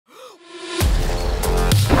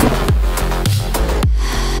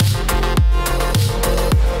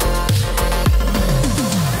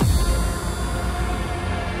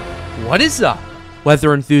What is up,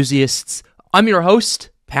 weather enthusiasts? I'm your host,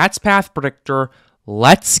 Pat's Path Predictor.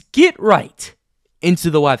 Let's get right into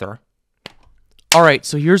the weather. Alright,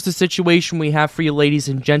 so here's the situation we have for you, ladies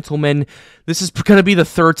and gentlemen. This is going to be the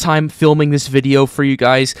third time filming this video for you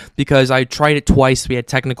guys because I tried it twice. We had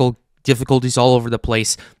technical difficulties all over the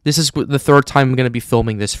place. This is the third time I'm going to be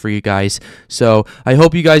filming this for you guys, so I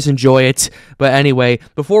hope you guys enjoy it. But anyway,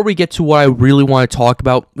 before we get to what I really want to talk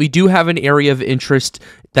about, we do have an area of interest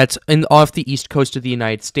that's off the east coast of the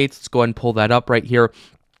United States. Let's go ahead and pull that up right here.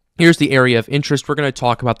 Here's the area of interest. We're going to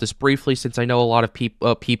talk about this briefly since I know a lot of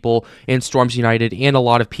people in Storms United and a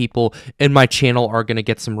lot of people in my channel are going to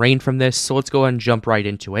get some rain from this. So let's go ahead and jump right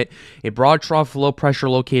into it. A broad trough of low pressure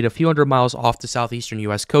located a few hundred miles off the southeastern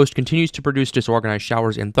U.S. coast continues to produce disorganized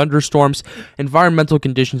showers and thunderstorms. Environmental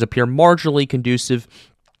conditions appear marginally conducive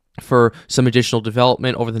for some additional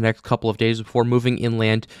development over the next couple of days before moving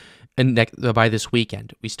inland by this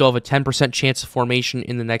weekend. We still have a 10% chance of formation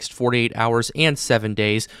in the next 48 hours and 7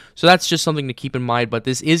 days, so that's just something to keep in mind, but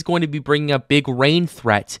this is going to be bringing a big rain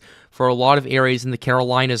threat for a lot of areas in the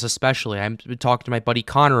Carolinas especially. I've been talking to my buddy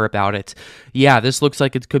Connor about it. Yeah, this looks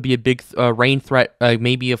like it could be a big rain threat,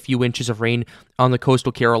 maybe a few inches of rain on the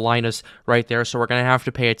coastal Carolinas right there, so we're going to have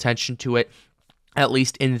to pay attention to it, at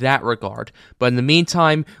least in that regard. But in the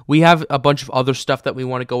meantime, we have a bunch of other stuff that we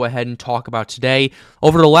want to go ahead and talk about today.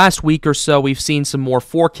 Over the last week or so, we've seen some more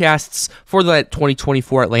forecasts for the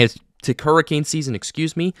 2024 Atlantic hurricane season,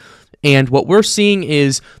 and what we're seeing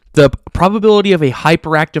is the probability of a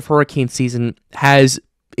hyperactive hurricane season has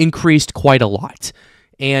increased quite a lot.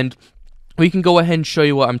 And we can go ahead and show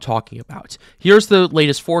you what I'm talking about. Here's the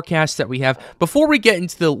latest forecast that we have. Before we get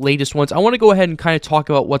into the latest ones, I want to go ahead and kind of talk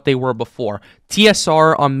about what they were before.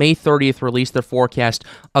 TSR on May 30th released their forecast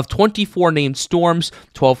of 24 named storms,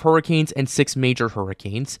 12 hurricanes, and 6 major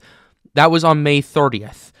hurricanes. That was on May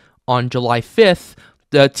 30th. On July 5th,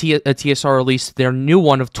 the TSR released their new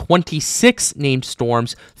one of 26 named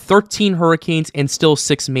storms, 13 hurricanes, and still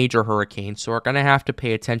 6 major hurricanes. So we're going to have to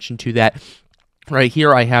pay attention to that. Right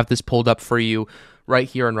here, I have this pulled up for you right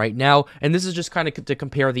here and right now, and this is just kind of to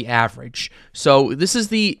compare the average. So this is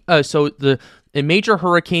the in major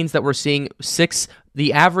hurricanes that we're seeing, 6,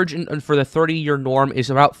 the average for the 30-year norm is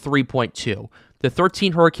about 3.2. The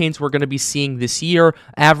 13 hurricanes we're going to be seeing this year,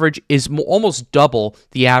 average is almost double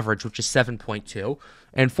the average, which is 7.2.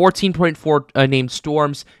 And 14.4 named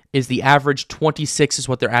storms is the average, 26 is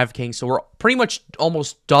what they're advocating. So we're pretty much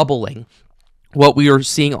almost doubling what we are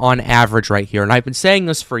seeing on average right here. And I've been saying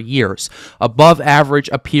this for years. Above average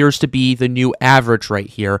appears to be the new average right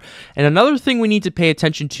here. And another thing we need to pay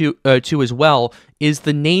attention to as well is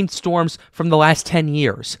the named storms from the last 10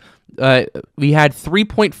 years. We had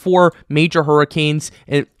 3.4 major hurricanes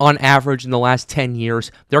on average in the last 10 years.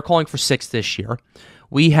 They're calling for 6 this year.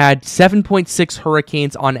 We had 7.6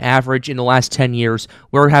 hurricanes on average in the last 10 years.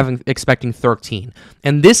 We're expecting 13.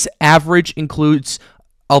 And this average includes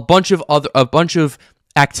a bunch of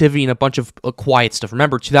activity and a bunch of quiet stuff.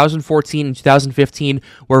 Remember, 2014 and 2015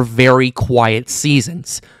 were very quiet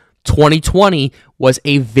seasons. 2020 was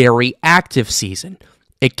a very active season.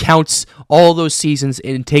 It counts all those seasons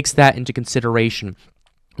and takes that into consideration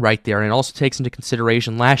right there. And it also takes into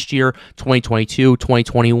consideration last year, 2022,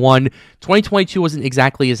 2021. 2022 wasn't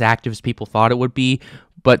exactly as active as people thought it would be,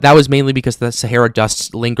 but that was mainly because the Sahara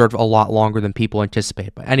dust lingered a lot longer than people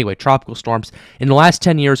anticipated. But anyway, tropical storms, in the last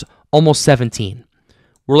 10 years, almost 17.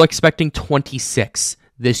 We're expecting 26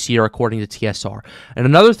 this year, according to TSR. And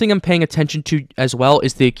another thing I'm paying attention to as well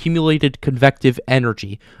is the accumulated convective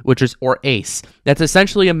energy, or ACE. That's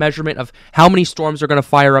essentially a measurement of how many storms are going to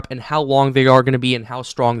fire up and how long they are going to be and how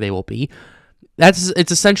strong they will be.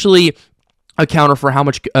 It's essentially a counter for how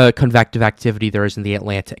much convective activity there is in the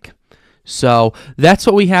Atlantic. So that's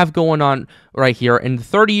what we have going on right here. And the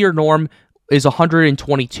 30-year norm is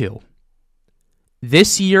 122.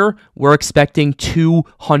 This year, we're expecting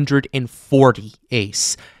 240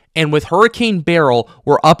 ACE. And with Hurricane Beryl,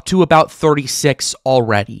 we're up to about 36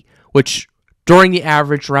 already, which during the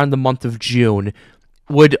average around the month of June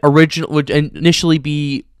would initially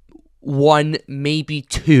be 1, maybe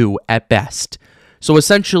 2 at best. So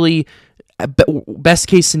essentially, best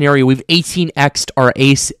case scenario, we've 18x'd our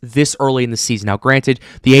ACE this early in the season. Now, granted,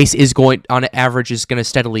 the ACE is going, on average, is going to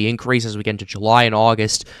steadily increase as we get into July and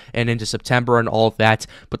August and into September and all of that.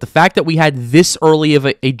 But the fact that we had this early of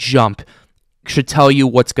a jump should tell you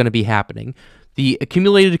what's going to be happening. The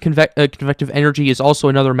accumulated convective energy is also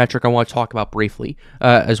another metric I want to talk about briefly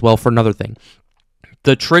as well for another thing.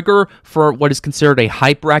 The trigger for what is considered a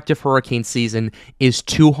hyperactive hurricane season is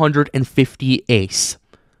 250 ACE.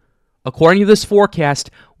 According to this forecast,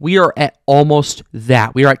 we are at almost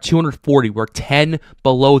that. We are at 240. We're 10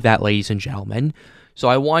 below that, ladies and gentlemen. So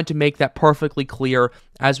I wanted to make that perfectly clear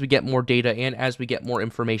as we get more data and as we get more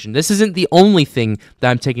information. This isn't the only thing that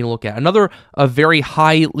I'm taking a look at. Another very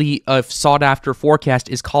highly sought-after forecast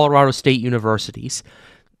is Colorado State University's.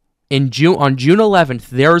 On June 11th,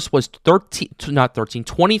 theirs was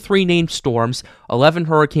 23 named storms, 11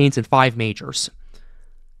 hurricanes, and 5 majors.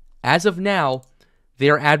 As of now, they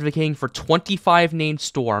are advocating for 25 named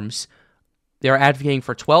storms. They're advocating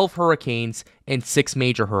for 12 hurricanes and 6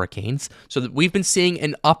 major hurricanes. So that we've been seeing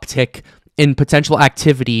an uptick in potential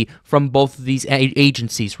activity from both of these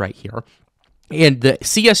agencies right here. And the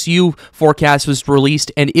CSU forecast was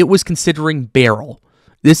released, and it was considering Beryl.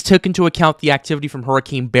 This took into account the activity from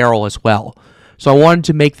Hurricane Beryl as well. So I wanted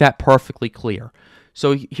to make that perfectly clear.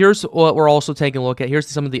 So here's what we're also taking a look at. Here's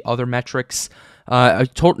some of the other metrics.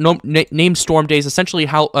 Named storm days. Essentially,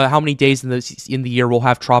 how many days in the year we'll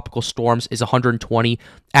have tropical storms is 120.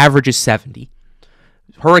 Average is 70.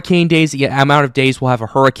 Hurricane days, the amount of days we'll have a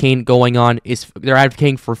hurricane going on they're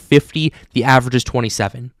advocating for 50. The average is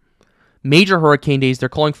 27. Major hurricane days, they're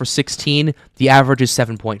calling for 16. The average is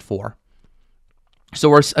 7.4. So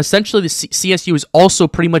we're essentially the CSU is also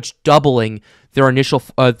pretty much doubling their initial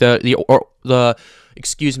the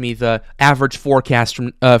average forecast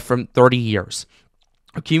from 30 years.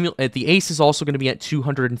 The ACE is also going to be at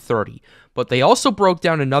 230, but they also broke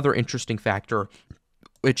down another interesting factor,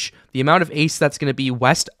 which the amount of ACE that's going to be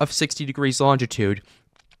west of 60 degrees longitude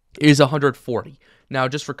is 140. Now,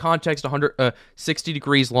 just for context, 60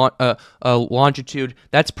 degrees longitude,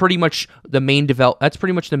 that's pretty much the main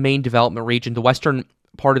development region, the western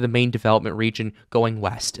part of the main development region going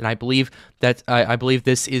west. And I believe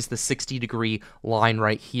this is the 60-degree line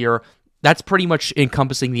right here. That's pretty much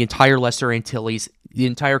encompassing the entire Lesser Antilles, the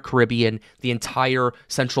entire Caribbean, the entire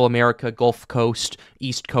Central America, Gulf Coast,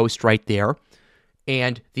 East Coast right there.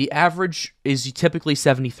 And the average is typically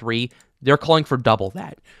 73. They're calling for double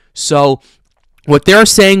that. So what they're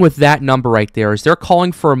saying with that number right there is they're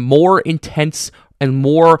calling for more intense and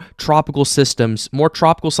more tropical systems, more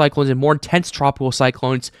tropical cyclones and more intense tropical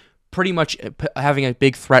cyclones, pretty much having a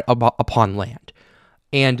big threat upon land.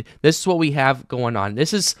 And this is what we have going on.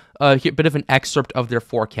 This is a bit of an excerpt of their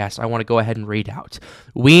forecast I want to go ahead and read out.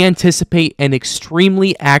 We anticipate an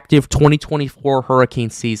extremely active 2024 hurricane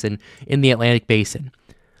season in the Atlantic Basin.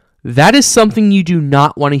 That is something you do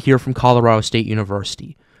not want to hear from Colorado State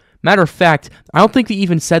University. Matter of fact, I don't think they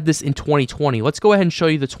even said this in 2020. Let's go ahead and show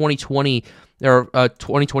you the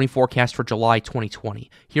 2020 forecast for July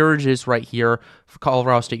 2020. Here it is right here for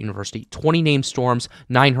Colorado State University. 20 named storms,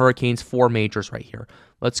 9 hurricanes, 4 majors right here.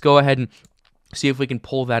 Let's go ahead and see if we can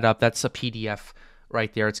pull that up. That's a PDF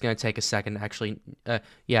right there. It's going to take a second. Actually,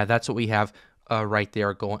 yeah, that's what we have right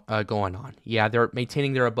there going on. Yeah, they're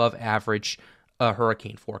maintaining their above average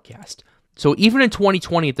hurricane forecast. So even in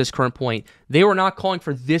 2020, at this current point, they were not calling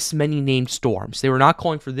for this many named storms. They were not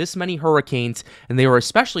calling for this many hurricanes, and they were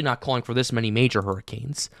especially not calling for this many major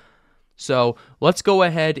hurricanes. So let's go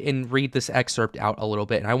ahead and read this excerpt out a little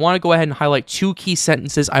bit. And I want to go ahead and highlight 2 key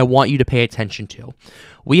sentences I want you to pay attention to.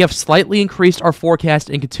 We have slightly increased our forecast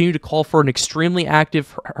and continue to call for an extremely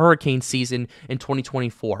active hurricane season in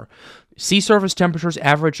 2024. Sea surface temperatures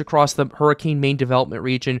average across the hurricane main development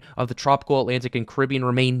region of the tropical Atlantic and Caribbean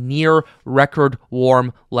remain near record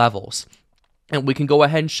warm levels. And we can go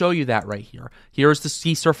ahead and show you that right here. Here's the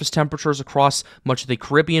sea surface temperatures across much of the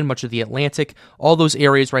Caribbean, much of the Atlantic, all those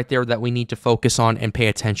areas right there that we need to focus on and pay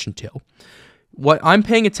attention to. What I'm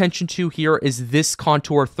paying attention to here is this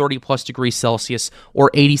contour 30 plus degrees Celsius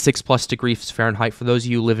or 86 plus degrees Fahrenheit for those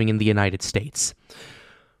of you living in the United States.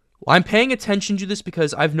 I'm paying attention to this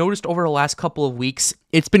because I've noticed over the last couple of weeks,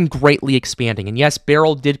 it's been greatly expanding. And yes,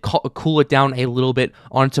 Beryl did cool it down a little bit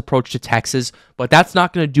on its approach to Texas, but that's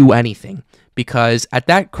not going to do anything because at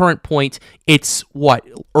that current point, it's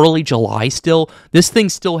early July still. This thing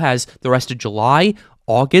still has the rest of July,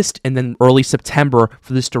 August, and then early September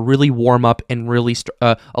for this to really warm up and really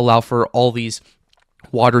allow for all these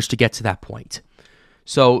waters to get to that point.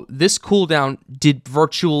 So this cool down did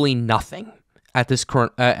virtually nothing at this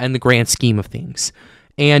current in the grand scheme of things.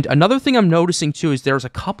 And another thing I'm noticing too is there's a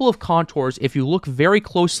couple of contours, if you look very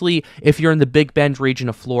closely, if you're in the Big Bend region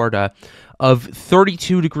of Florida, of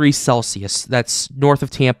 32 degrees Celsius. That's north of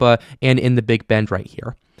Tampa and in the Big Bend right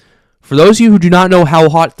here. For those of you who do not know how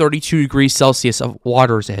hot 32 degrees Celsius of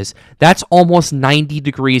waters is, that's almost 90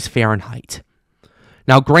 degrees Fahrenheit.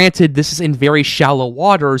 Now granted, this is in very shallow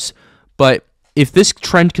waters, but if this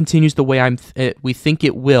trend continues the way we think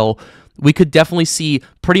it will, we could definitely see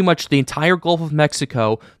pretty much the entire Gulf of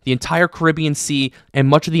Mexico, the entire Caribbean Sea, and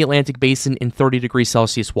much of the Atlantic Basin in 30 degrees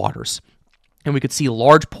Celsius waters. And we could see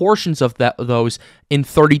large portions of those in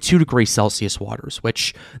 32 degrees Celsius waters,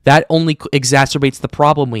 which that only exacerbates the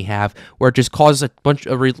problem we have, where it just causes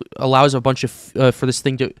allows a bunch of for this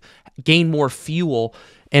thing to gain more fuel,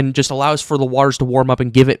 and just allows for the waters to warm up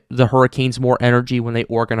and give the hurricanes more energy when they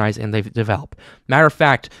organize and they develop. Matter of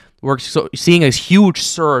fact, we're seeing a huge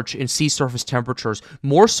surge in sea surface temperatures,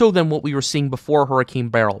 more so than what we were seeing before Hurricane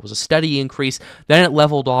Beryl. It was a steady increase, then it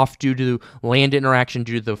leveled off due to land interaction,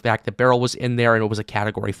 due to the fact that Beryl was in there and it was a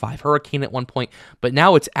Category 5 hurricane at one point, but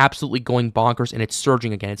now it's absolutely going bonkers and it's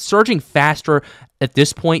surging again. It's surging faster at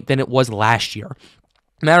this point than it was last year.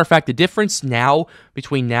 Matter of fact, the difference now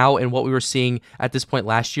between now and what we were seeing at this point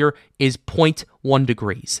last year is 0.1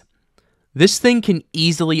 degrees. This thing can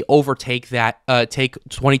easily overtake take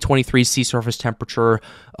 2023 sea surface temperature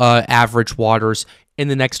average waters in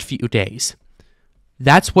the next few days.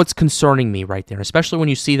 That's what's concerning me right there, especially when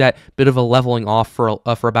you see that bit of a leveling off for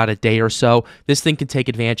about a day or so. This thing can take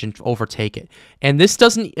advantage and overtake it. And this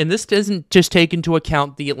doesn't just take into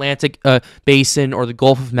account the Atlantic Basin or the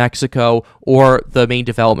Gulf of Mexico or the main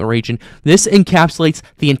development region. This encapsulates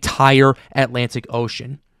the entire Atlantic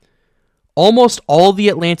Ocean. Almost all the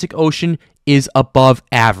Atlantic Ocean is above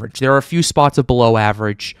average. There are a few spots of below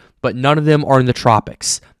average, but none of them are in the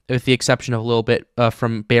tropics, with the exception of a little bit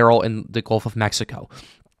from Beryl and the Gulf of Mexico.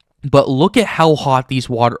 But look at how hot these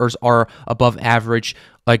waters are above average,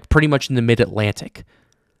 like pretty much in the mid-Atlantic.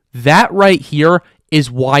 That right here is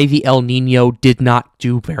why the El Nino did not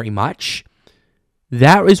do very much.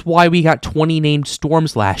 That is why we got 20 named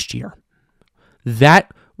storms last year.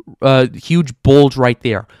 That huge bulge right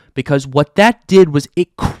there. Because what that did was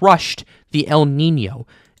it crushed the El Nino.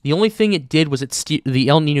 The only thing it did was the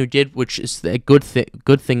El Nino did, which is a good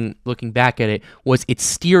thing looking back at it, was it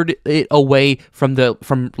steered it away from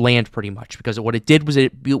land pretty much. Because what it did was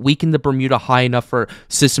it weakened the Bermuda high enough for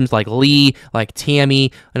systems like Lee, like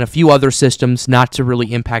Tammy, and a few other systems not to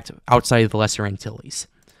really impact outside of the Lesser Antilles.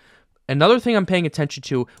 Another thing I'm paying attention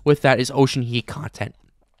to with that is ocean heat content.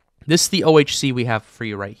 This is the OHC we have for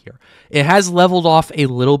you right here. It has leveled off a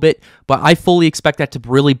little bit, but I fully expect that to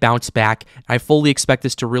really bounce back. I fully expect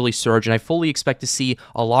this to really surge, and I fully expect to see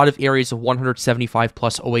a lot of areas of 175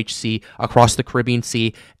 plus OHC across the Caribbean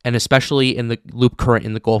Sea, and especially in the loop current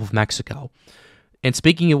in the Gulf of Mexico. And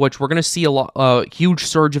speaking of which, we're going to see a huge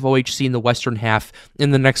surge of OHC in the western half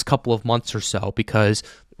in the next couple of months or so, because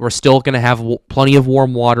we're still going to have plenty of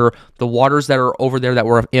warm water. The waters that are over there that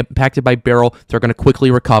were impacted by Beryl, they're going to quickly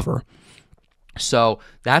recover. So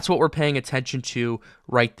that's what we're paying attention to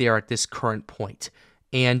right there at this current point.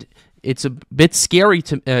 And it's a bit scary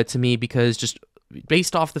to me, because just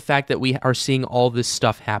based off the fact that we are seeing all this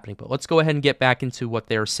stuff happening. But let's go ahead and get back into what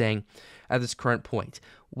they're saying at this current point.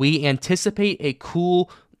 We anticipate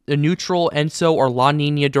a neutral ENSO or La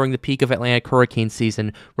Nina during the peak of Atlantic hurricane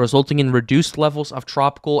season, resulting in reduced levels of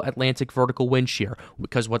tropical Atlantic vertical wind shear.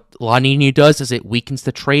 Because what La Nina does is it weakens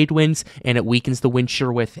the trade winds and it weakens the wind shear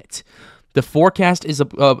with it. The forecast is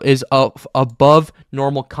above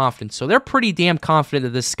normal confidence, so they're pretty damn confident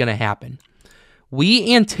that this is going to happen.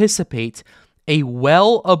 We anticipate a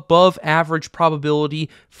well above average probability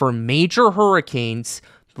for major hurricanes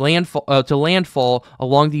to landfall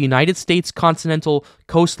along the United States continental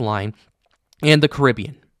coastline and the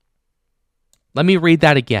Caribbean. Let me read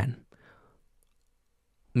that again.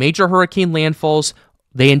 Major hurricane landfalls,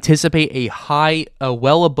 they anticipate a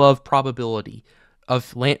well above probability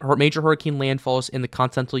of major hurricane landfalls in the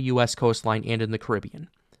continental U.S. coastline and in the Caribbean.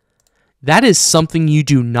 That is something you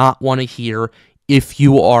do not want to hear if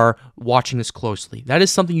you are watching this closely. That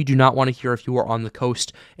is something you do not want to hear if you are on the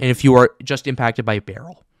coast and if you are just impacted by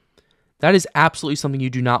Beryl. That is absolutely something you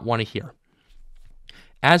do not want to hear.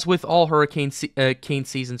 As with all hurricane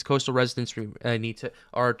seasons, coastal residents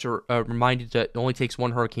are reminded that it only takes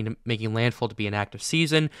one hurricane making landfall to be an active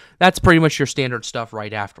season. That's pretty much your standard stuff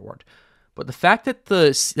right afterward. But the fact that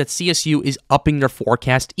that CSU is upping their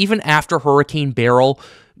forecast even after Hurricane Beryl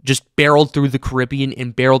just barreled through the Caribbean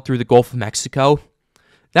and barreled through the Gulf of Mexico,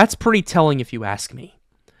 that's pretty telling if you ask me.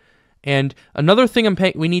 And another thing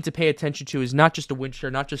we need to pay attention to is not just the wind shear,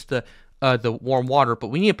 not just the warm water, but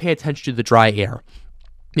we need to pay attention to the dry air.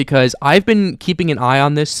 Because I've been keeping an eye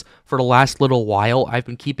on this for the last little while. I've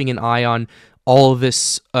been keeping an eye on all of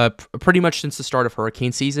this pretty much since the start of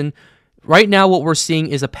hurricane season. Right now, what we're seeing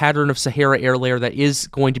is a pattern of Sahara air layer that is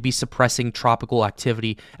going to be suppressing tropical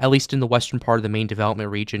activity, at least in the western part of the main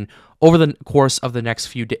development region, over the course of the next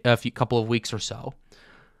few couple of weeks or so.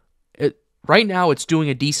 right now it's doing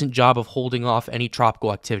a decent job of holding off any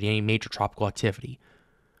tropical activity, any major tropical activity.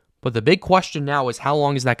 But the big question now is how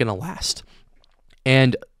long is that going to last?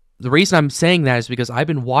 And the reason I'm saying that is because I've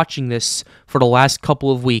been watching this for the last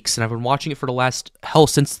couple of weeks, and I've been watching it for the last,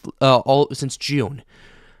 since June.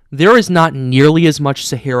 There is not nearly as much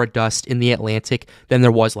Sahara dust in the Atlantic than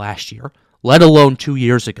there was last year, let alone 2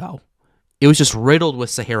 years ago. It was just riddled with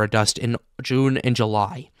Sahara dust in June and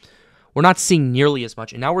July. We're not seeing nearly as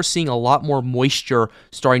much, and now we're seeing a lot more moisture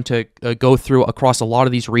starting to go through across a lot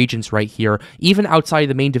of these regions right here, even outside of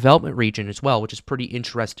the main development region as well, which is pretty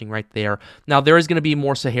interesting right there. Now, there is going to be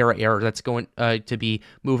more Sahara air that's going to be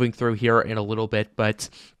moving through here in a little bit, but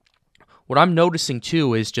what I'm noticing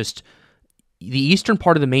too is just the eastern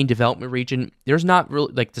part of the main development region, there's not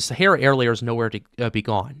really, like, the Sahara air layer is nowhere to be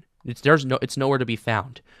gone. It's nowhere to be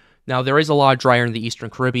found. Now, there is a lot drier in the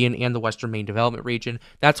Eastern Caribbean and the Western Main Development Region.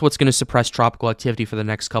 That's what's going to suppress tropical activity for the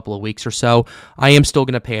next couple of weeks or so. I am still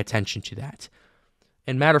going to pay attention to that.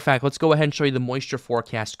 And matter of fact, let's go ahead and show you the moisture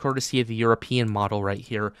forecast, courtesy of the European model right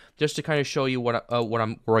here, just to kind of show you what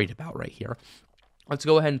I'm worried about right here. Let's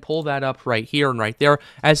go ahead and pull that up right here and right there.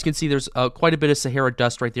 As you can see, there's quite a bit of Sahara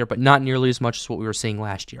dust right there, but not nearly as much as what we were seeing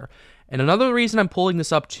last year. And another reason I'm pulling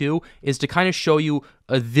this up too is to kind of show you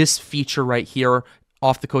this feature right here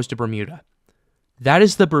off the coast of Bermuda. That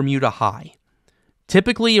is the Bermuda High.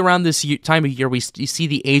 Typically around this time of year, you see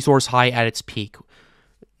the Azores High at its peak.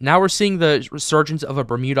 Now we're seeing the resurgence of a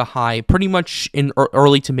Bermuda High pretty much in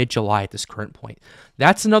early to mid-July at this current point.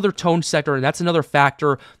 That's another tone setter, and that's another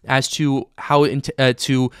factor as to how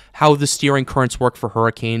the steering currents work for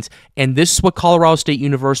hurricanes. And this is what Colorado State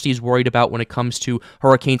University is worried about when it comes to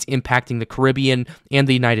hurricanes impacting the Caribbean and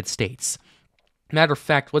the United States. Matter of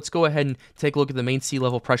fact, let's go ahead and take a look at the main sea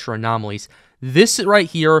level pressure anomalies. This right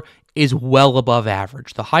here is well above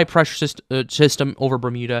average. The high pressure system over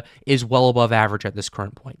Bermuda is well above average at this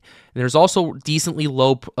current point. And there's also decently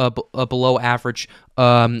low below average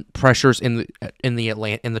pressures in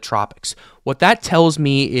the tropics. What that tells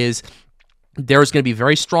me is there's going to be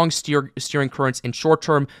very strong steering currents. In short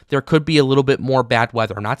term, there could be a little bit more bad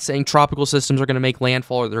weather. I'm not saying tropical systems are going to make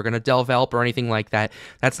landfall or they're going to develop or anything like that.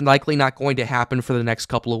 That's likely not going to happen for the next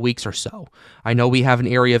couple of weeks or so. I know we have an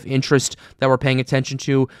area of interest that we're paying attention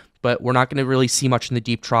to, but we're not going to really see much in the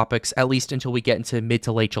deep tropics, at least until we get into mid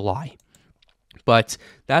to late July. But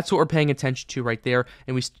that's what we're paying attention to right there.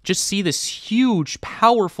 And we just see this huge,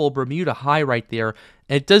 powerful Bermuda High right there.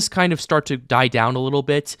 And it does kind of start to die down a little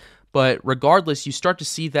bit. But regardless, you start to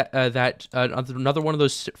see that another one of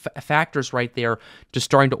those factors right there just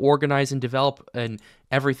starting to organize and develop and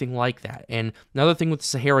everything like that. And another thing with the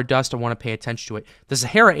Sahara dust, I want to pay attention to it. The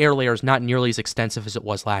Sahara air layer is not nearly as extensive as it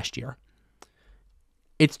was last year.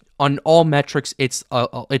 It's on all metrics, it's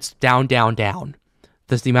down, down, down.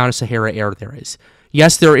 That's the amount of Sahara air there is.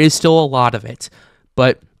 Yes, there is still a lot of it,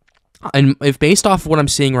 but if based off of what I'm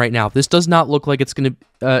seeing right now, this does not look like it's going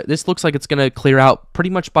to. This looks like it's going to clear out pretty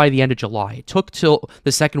much by the end of July. It took till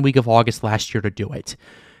the second week of August last year to do it.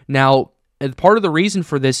 Now, part of the reason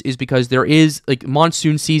for this is because there is like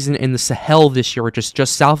monsoon season in the Sahel this year, which is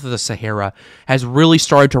just south of the Sahara, has really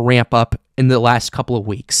started to ramp up in the last couple of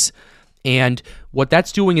weeks. And what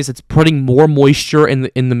that's doing is it's putting more moisture in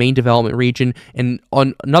the main development region, and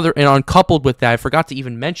uncoupled with that, I forgot to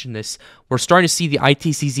even mention this, we're starting to see the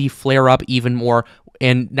ITCZ flare up even more,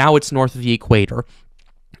 and now it's north of the equator.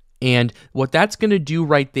 And what that's going to do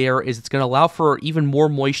right there is it's going to allow for even more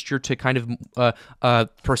moisture to kind of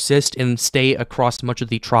persist and stay across much of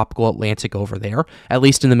the tropical Atlantic over there, at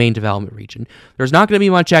least in the main development region. There's not going to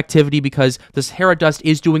be much activity because the Sahara dust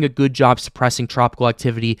is doing a good job suppressing tropical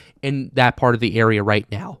activity in that part of the area right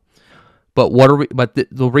now. But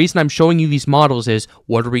the reason I'm showing you these models is,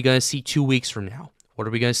 what are we going to see 2 weeks from now? What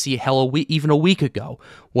are we going to see even a week ago?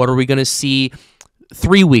 What are we going to see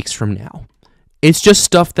 3 weeks from now? It's just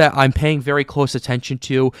stuff that I'm paying very close attention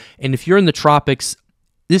to, and if you're in the tropics,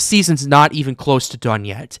 this season's not even close to done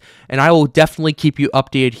yet, and I will definitely keep you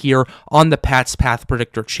updated here on the Pat's Path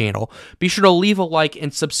Predictor channel. Be sure to leave a like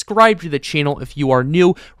and subscribe to the channel if you are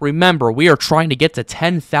new. Remember, we are trying to get to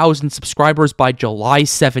 10,000 subscribers by July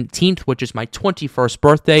 17th, which is my 21st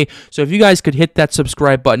birthday, so if you guys could hit that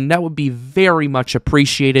subscribe button, that would be very much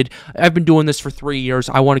appreciated. I've been doing this for 3 years.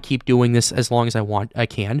 I want to keep doing this as long as I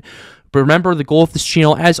can. But remember, the goal of this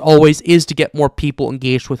channel, as always, is to get more people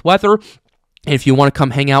engaged with weather. And if you want to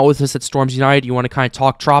come hang out with us at Storms United, you want to kind of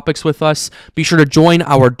talk tropics with us, be sure to join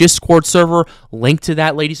our Discord server. Link to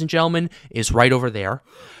that, ladies and gentlemen, is right over there.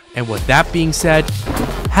 And with that being said,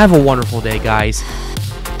 have a wonderful day, guys.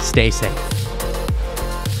 Stay safe.